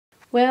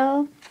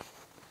Well,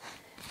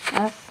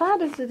 as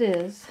sad as it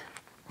is,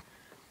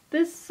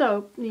 this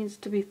soap needs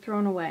to be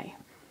thrown away.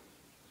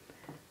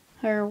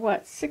 There are,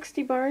 what,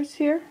 60 bars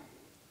here?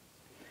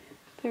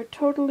 They're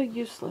totally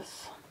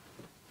useless.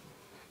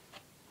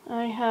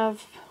 I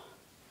have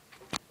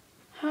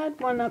had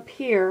one up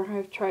here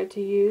I've tried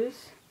to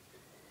use,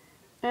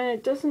 and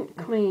it doesn't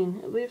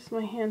clean. It leaves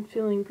my hand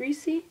feeling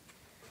greasy,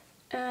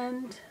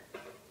 and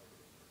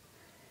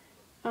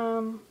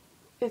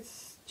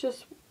it's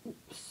just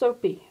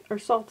soapy or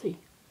salty.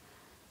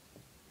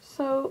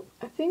 So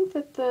I think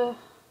that the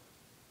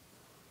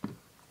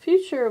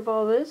future of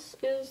all this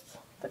is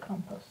the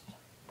compost.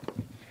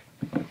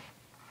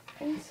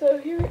 And so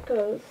here it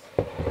goes.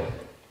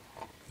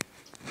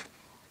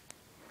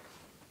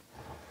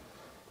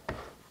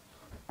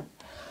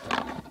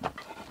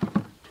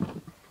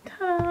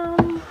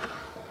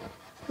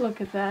 Look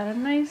at that, a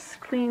nice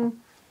clean,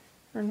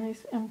 or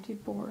nice empty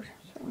board.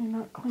 Certainly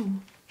not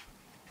clean.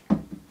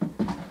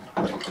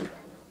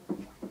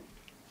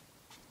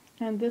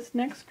 And this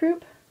next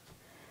group,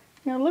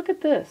 now look at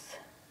this.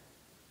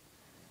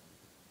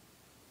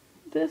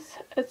 This,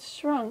 it's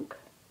shrunk.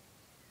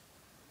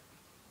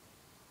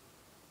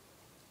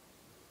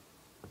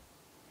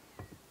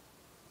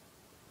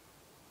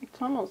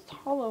 It's almost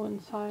hollow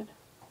inside,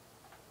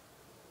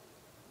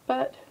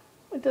 but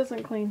it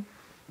doesn't clean.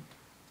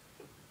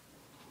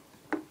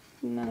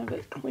 None of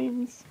it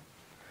cleans.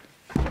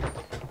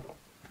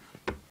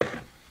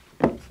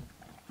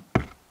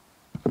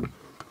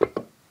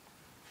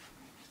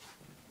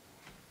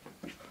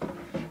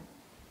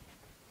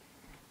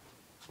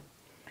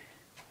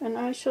 And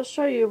I shall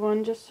show you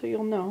one just so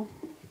you'll know.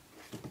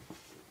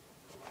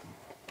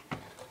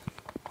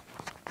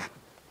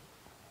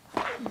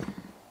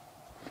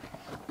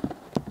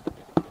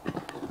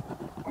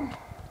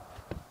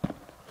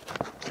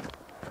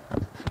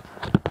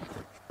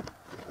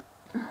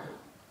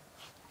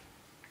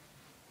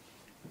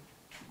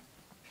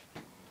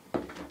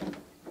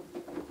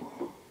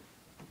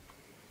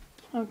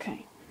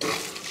 Okay.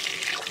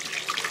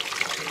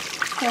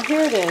 So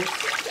here it is.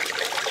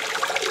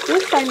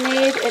 This I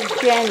made in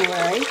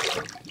January,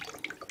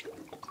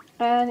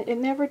 and it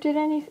never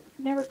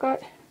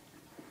got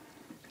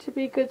to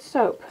be good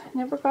soap.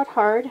 Never got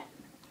hard.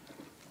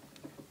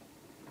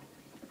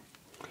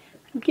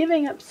 I'm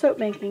giving up soap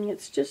making.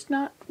 It's just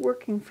not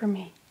working for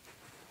me.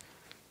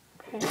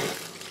 Okay.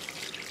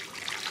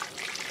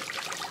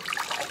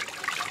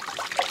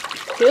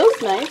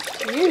 Feels nice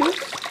to use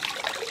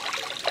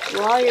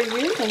while you're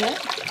using it,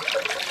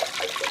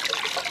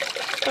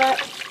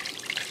 but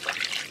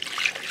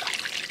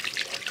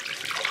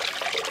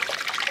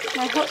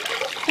my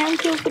hand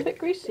feels a bit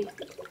greasy.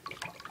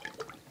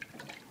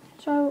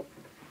 So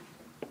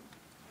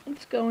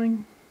it's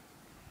going.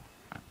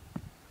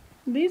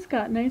 These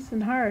got nice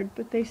and hard,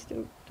 but they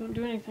still don't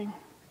do anything.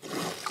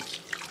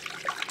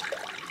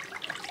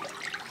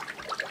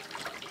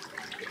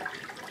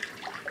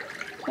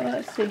 So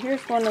let's see,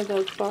 here's one of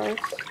those bars.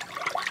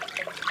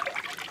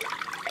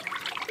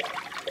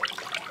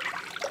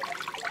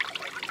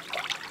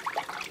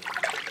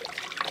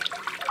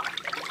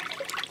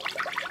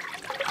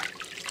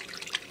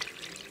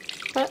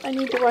 But I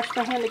need to wash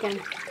my hand again.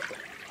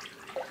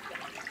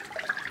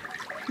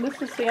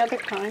 This is the other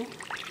kind.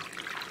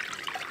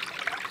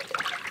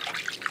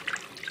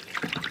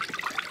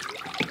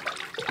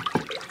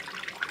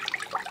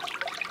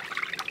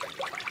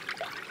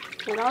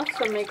 It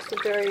also makes a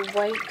very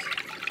white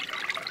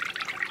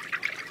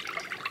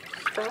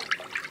stuff.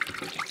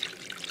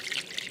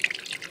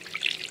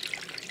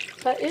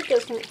 But it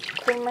doesn't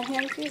clean my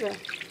hands either.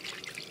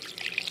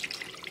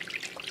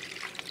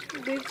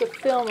 It leaves a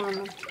film on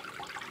them.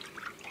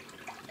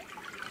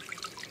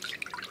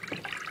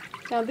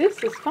 Now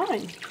this is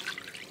fine.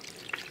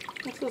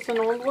 This is an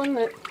old one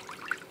that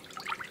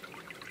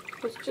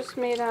was just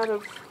made out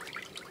of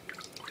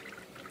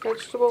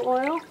vegetable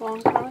oil a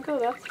long time ago.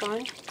 That's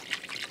fine.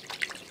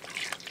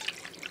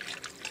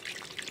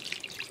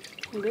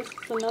 And this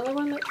is another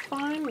one that's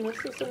fine, and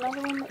this is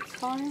another one that's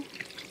fine.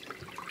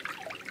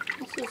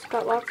 This has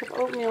got lots of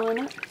oatmeal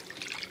in it.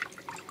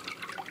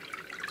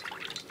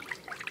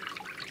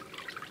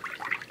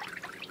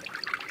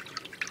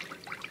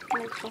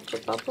 Makes lots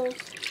of bubbles.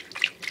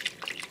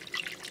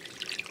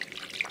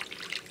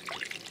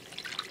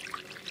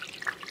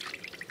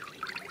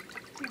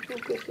 I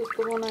think this is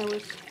the one I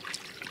was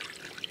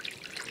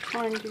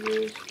trying to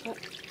use, but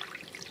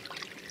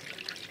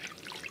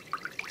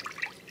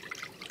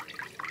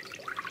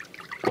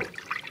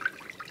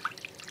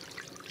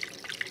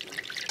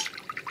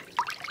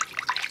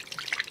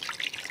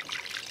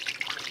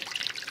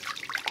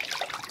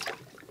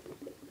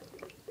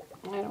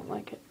I don't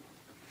like it.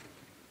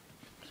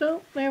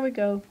 So there we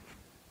go.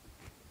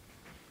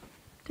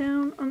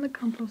 Down on the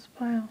compost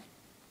pile.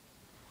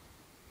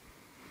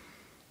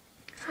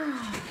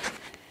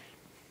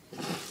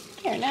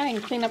 Here, now I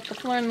can clean up the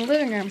floor in the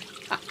living room.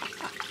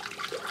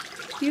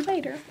 See you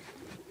later.